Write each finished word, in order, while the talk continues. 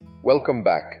Welcome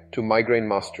back to Migraine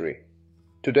Mastery.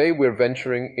 Today we're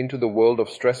venturing into the world of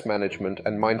stress management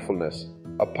and mindfulness,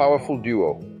 a powerful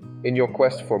duo in your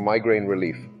quest for migraine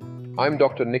relief. I'm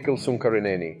Dr. Nikhil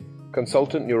Sunkarineni,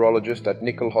 consultant neurologist at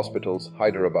Nikhil Hospitals,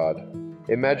 Hyderabad.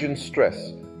 Imagine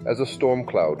stress as a storm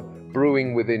cloud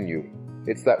brewing within you.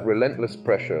 It's that relentless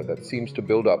pressure that seems to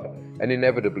build up and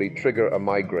inevitably trigger a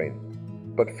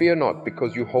migraine. But fear not,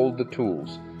 because you hold the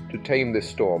tools to tame this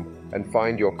storm and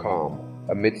find your calm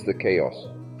amidst the chaos.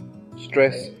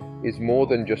 Stress is more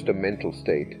than just a mental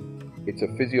state. It's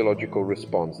a physiological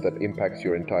response that impacts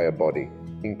your entire body,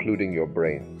 including your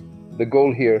brain. The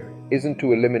goal here isn't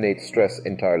to eliminate stress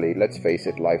entirely, let's face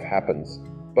it, life happens,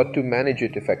 but to manage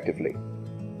it effectively.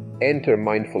 Enter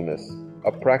mindfulness,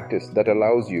 a practice that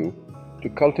allows you to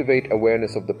cultivate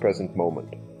awareness of the present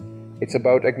moment. It's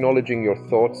about acknowledging your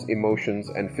thoughts, emotions,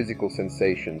 and physical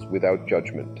sensations without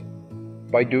judgment.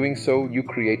 By doing so, you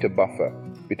create a buffer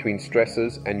between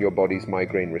stresses and your body's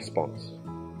migraine response.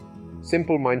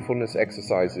 Simple mindfulness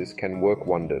exercises can work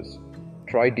wonders.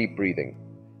 Try deep breathing.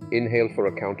 Inhale for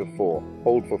a count of 4,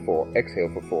 hold for 4, exhale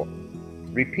for 4.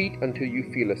 Repeat until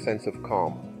you feel a sense of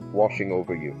calm washing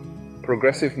over you.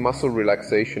 Progressive muscle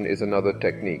relaxation is another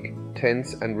technique.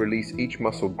 Tense and release each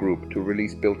muscle group to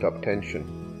release built-up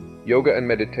tension. Yoga and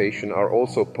meditation are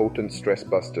also potent stress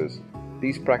busters.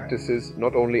 These practices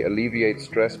not only alleviate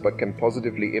stress but can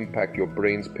positively impact your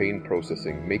brain's pain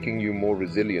processing, making you more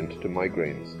resilient to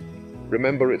migraines.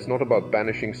 Remember, it's not about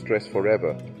banishing stress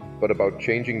forever, but about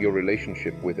changing your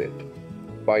relationship with it.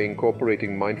 By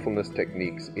incorporating mindfulness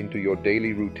techniques into your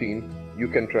daily routine, you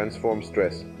can transform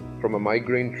stress from a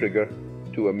migraine trigger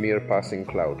to a mere passing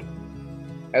cloud.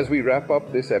 As we wrap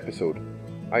up this episode,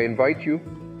 I invite you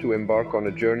to embark on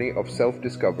a journey of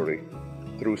self-discovery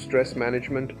through stress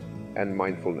management and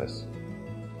mindfulness.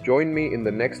 Join me in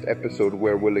the next episode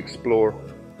where we'll explore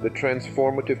the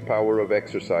transformative power of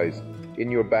exercise in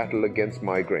your battle against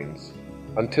migraines.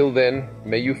 Until then,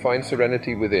 may you find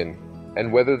serenity within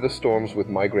and weather the storms with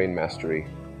Migraine Mastery.